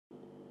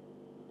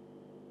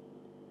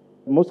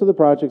Most of the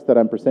projects that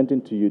I'm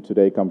presenting to you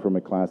today come from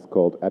a class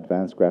called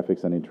Advanced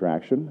Graphics and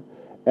Interaction.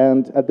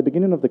 And at the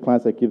beginning of the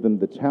class, I give them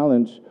the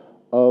challenge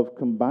of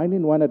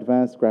combining one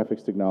advanced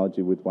graphics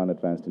technology with one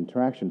advanced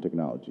interaction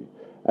technology.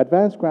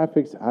 Advanced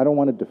graphics, I don't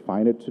want to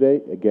define it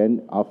today.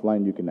 Again,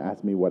 offline, you can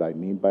ask me what I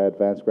mean by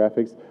advanced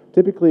graphics.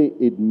 Typically,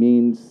 it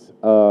means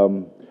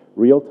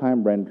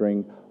real-time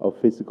rendering of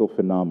physical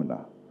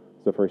phenomena.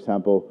 So for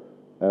example,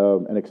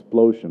 an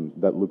explosion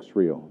that looks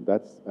real,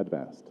 that's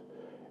advanced.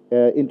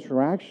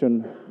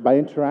 Interaction, by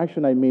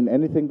interaction I mean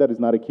anything that is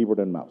not a keyboard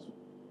and mouse.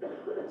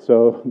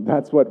 So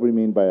that's what we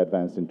mean by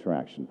advanced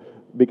interaction.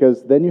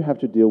 Because then you have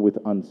to deal with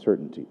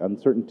uncertainty.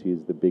 Uncertainty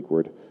is the big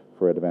word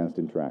for advanced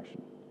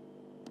interaction.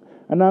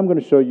 And now I'm going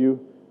to show you,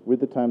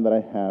 with the time that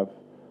I have,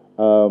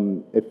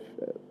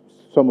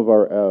 some of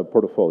our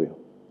portfolio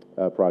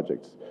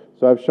projects.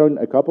 So I've shown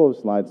a couple of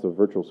slides of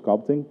virtual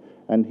sculpting,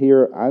 and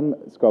here I'm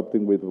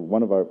sculpting with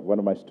one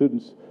of my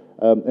students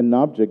an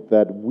object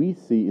that we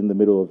see in the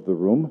middle of the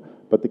room,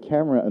 but the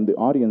camera and the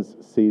audience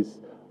sees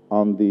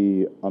on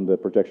the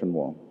projection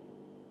wall.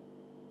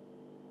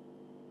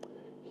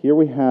 Here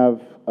we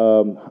have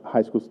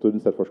high school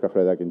students at Forska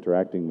Fredag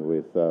interacting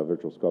with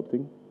virtual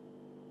sculpting.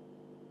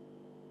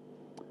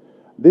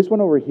 This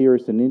one over here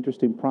is an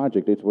interesting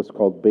project. It was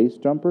called Base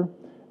Jumper.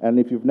 And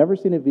if you've never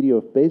seen a video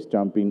of base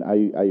jumping,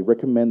 I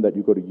recommend that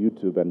you go to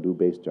YouTube and do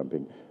base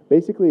jumping.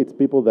 Basically, it's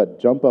people that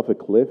jump off a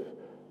cliff,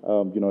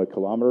 a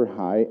kilometer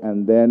high,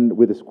 and then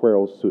with a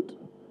squirrel suit.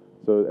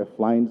 So a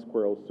flying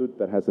squirrel suit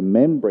that has a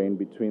membrane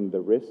between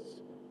the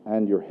wrists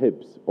and your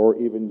hips, or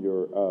even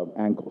your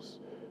ankles.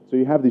 So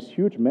you have this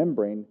huge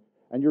membrane,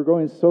 and you're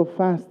going so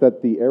fast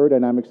that the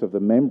aerodynamics of the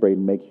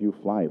membrane make you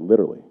fly,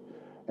 literally.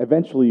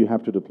 Eventually, you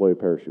have to deploy a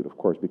parachute, of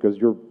course, because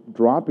you're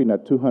dropping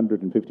at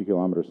 250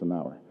 kilometers an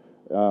hour.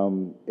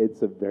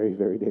 It's a very,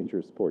 very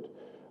dangerous sport.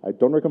 I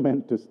don't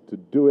recommend to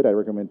do it. I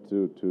recommend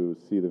to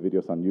see the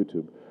videos on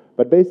YouTube.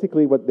 But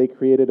basically, what they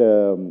created,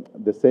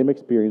 the same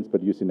experience,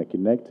 but using a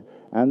Kinect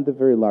and the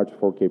very large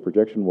 4K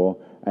projection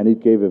wall, and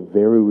it gave a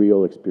very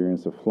real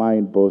experience of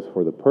flying, both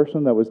for the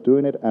person that was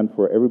doing it and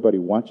for everybody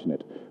watching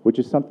it, which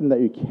is something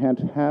that you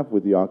can't have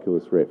with the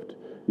Oculus Rift.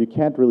 You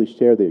can't really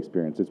share the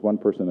experience. It's one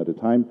person at a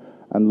time,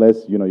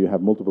 unless you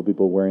have multiple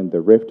people wearing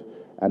the Rift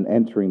and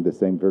entering the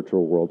same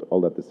virtual world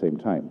all at the same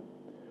time.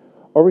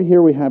 Over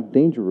here we have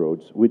Danger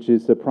Roads, which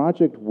is a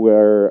project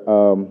where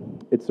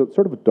it's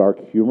sort of a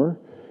dark humor.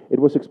 It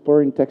was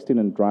exploring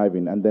texting and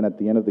driving, and then at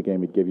the end of the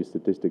game it gave you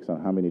statistics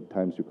on how many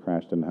times you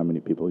crashed and how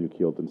many people you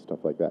killed and stuff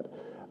like that.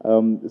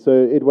 So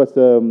it was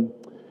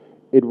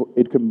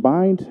it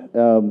combined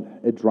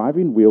a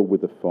driving wheel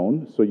with a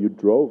phone, so you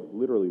drove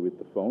literally with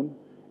the phone,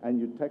 and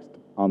you text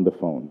on the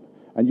phone.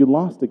 And you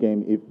lost the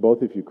game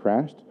if you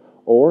crashed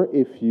or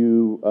if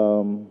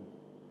you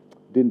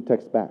didn't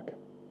text back.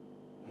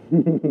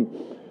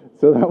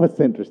 So that was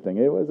interesting.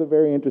 It was a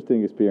very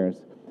interesting experience.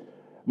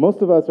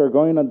 Most of us are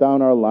going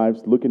down our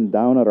lives, looking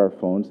down at our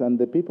phones, and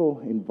the people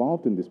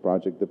involved in this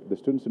project, the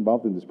students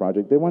involved in this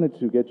project, they wanted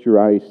to get your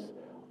eyes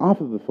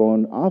off of the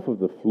phone, off of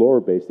the floor,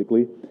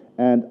 basically,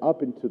 and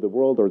up into the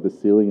world, or the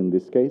ceiling in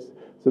this case.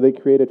 So they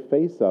created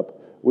Face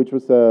Up, which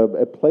was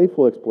a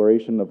playful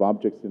exploration of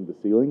objects in the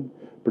ceiling,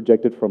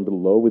 projected from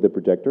below with a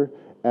projector,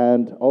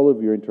 and all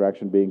of your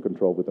interaction being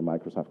controlled with the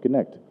Microsoft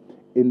Kinect.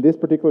 In this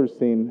particular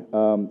scene,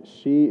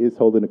 she is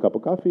holding a cup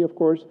of coffee, of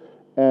course,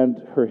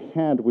 and her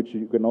hand, which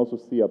you can also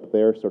see up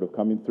there, sort of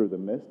coming through the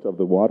mist of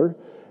the water,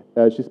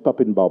 she's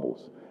popping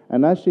bubbles.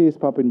 And as she is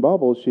popping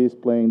bubbles, she is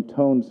playing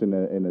tones in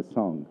a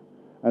song.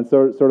 And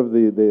so sort of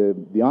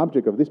the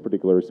object of this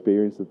particular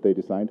experience that they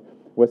designed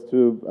was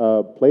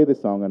to play the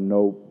song and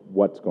know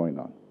what's going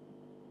on.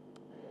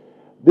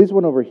 This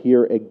one over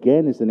here,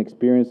 again, is an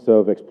experience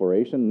of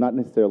exploration, not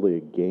necessarily a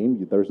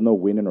game. There's no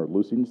winning or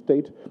losing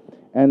state.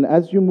 And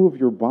as you move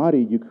your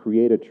body, you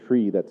create a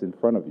tree that's in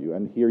front of you.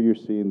 And here you're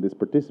seeing this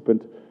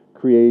participant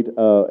create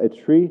a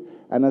tree.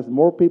 And as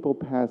more people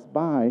pass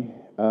by,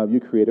 you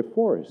create a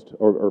forest,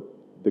 or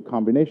the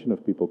combination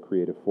of people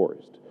create a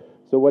forest.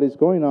 So what is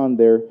going on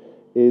there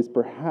is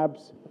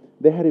perhaps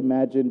they had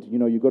imagined,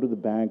 you go to the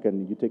bank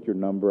and you take your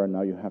number and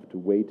now you have to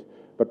wait.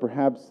 But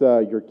perhaps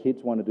your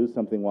kids want to do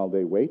something while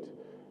they wait.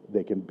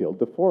 They can build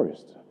the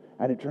forest.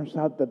 And it turns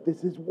out that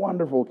this is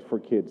wonderful for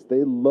kids.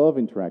 They love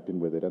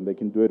interacting with it, and they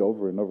can do it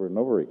over and over and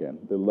over again.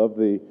 They love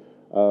the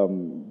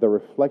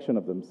reflection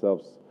of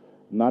themselves,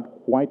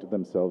 not quite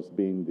themselves,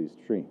 being this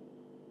tree.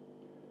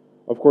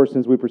 Of course,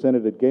 since we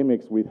presented at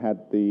GameX, we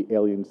had the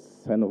alien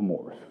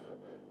xenomorph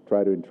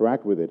try to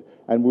interact with it,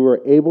 and we were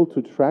able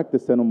to track the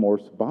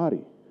xenomorph's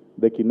body.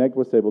 The Kinect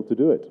was able to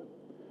do it.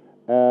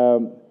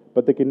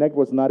 But the Kinect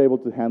was not able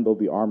to handle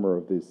the armor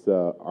of this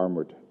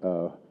armored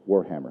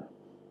Warhammer.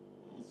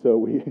 So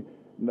we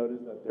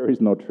noticed that there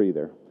is no tree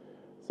there.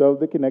 So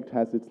the Kinect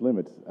has its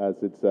limits, as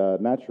it's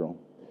natural.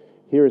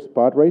 Here is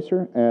Pod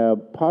Racer.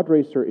 Pod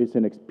Racer is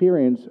an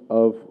experience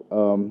of,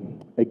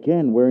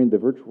 again, wearing the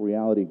virtual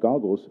reality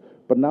goggles,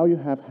 but now you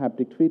have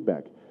haptic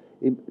feedback.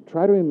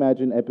 Try to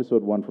imagine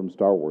Episode 1 from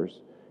Star Wars.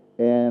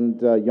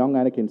 And young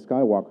Anakin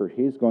Skywalker,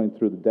 he's going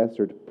through the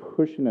desert,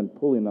 pushing and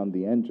pulling on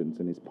the engines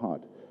in his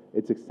pod.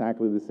 It's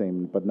exactly the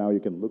same, but now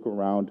you can look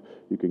around,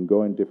 you can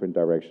go in different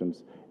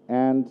directions,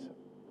 and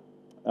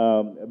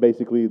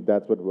basically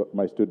that's what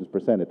my students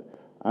presented.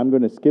 I'm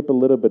going to skip a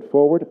little bit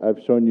forward.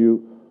 I've shown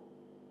you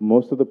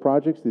most of the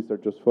projects. These are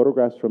just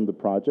photographs from the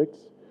projects.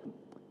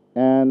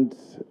 And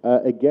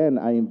again,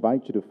 I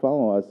invite you to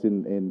follow us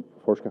in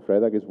Forska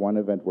Fredag is one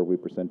event where we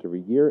present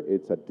every year.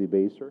 It's at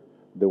Debaser,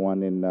 the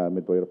one in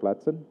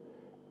Medborgarplatsen.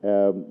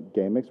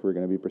 GameX, we're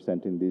going to be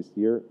presenting this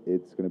year.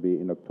 It's going to be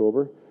in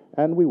October.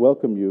 And we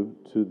welcome you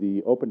to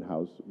the open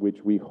house, which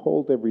we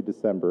hold every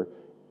December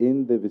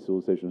in the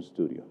Visualization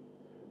Studio.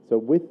 So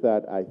with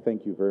that, I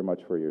thank you very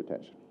much for your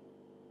attention.